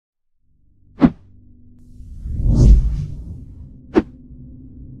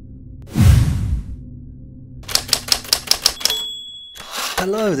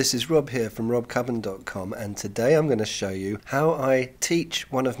Hello, this is Rob here from robcubban.com, and today I'm going to show you how I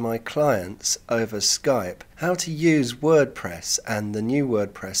teach one of my clients over Skype how to use WordPress and the new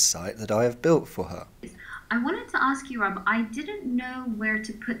WordPress site that I have built for her. I wanted to ask you, Rob, I didn't know where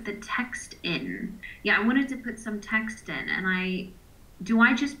to put the text in. Yeah, I wanted to put some text in, and do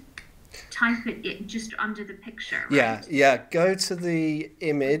I just type it just under the picture, right? Yeah, go to the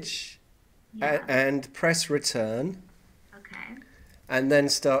image Yeah. and press return, Okay. and then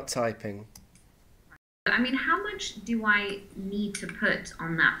start typing. I mean, how much do I need to put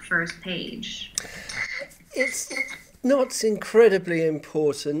on that first page? It's not incredibly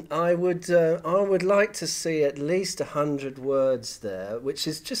important. I would like to see at least 100 words there, which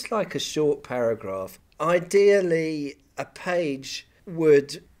is just like a short paragraph. Ideally, a page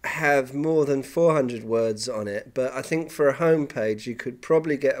would have more than 400 words on it, but I think for a home page you could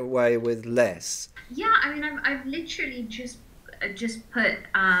probably get away with less. Yeah, I mean, I've literally just put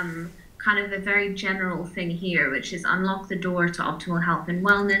kind of a very general thing here, which is unlock the door to optimal health and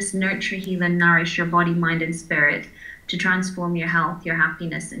wellness, nurture, heal, and nourish your body, mind, and spirit to transform your health, your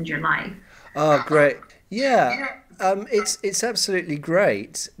happiness, and your life. Oh, great. Yeah. It's absolutely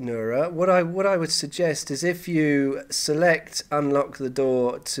great, Noura. What I would suggest is if you select unlock the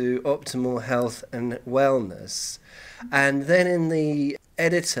door to optimal health and wellness, and then in the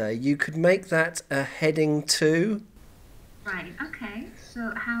editor you could make that a heading 2. Right, okay.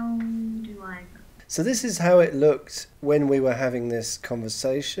 So how do I... So this is how it looked when we were having this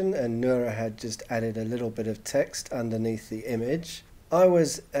conversation, and Noura had just added a little bit of text underneath the image. I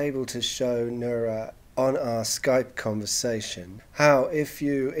was able to show Noura on our Skype conversation how if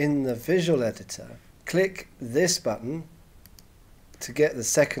you, in the visual editor, click this button to get the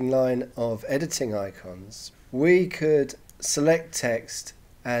second line of editing icons, we could select text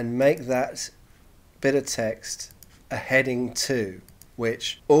and make that bit of text a heading 2,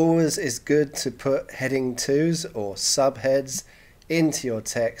 which always is good to put heading 2s or subheads into your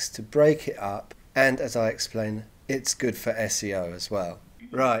text to break it up, and as I explained, it's good for SEO as well.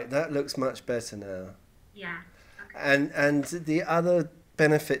 Right, that looks much better now. Yeah. Okay. And the other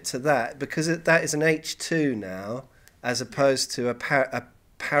benefit to that, because that is an H2 now as opposed to a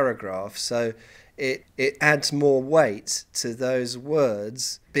paragraph, so it adds more weight to those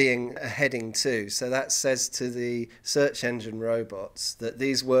words being a heading 2. So that says to the search engine robots that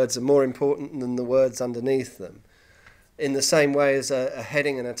these words are more important than the words underneath them. In the same way as a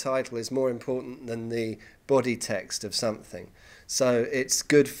heading and a title is more important than the body text of something. So it's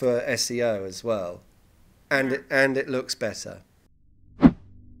good for SEO as well. And it looks better.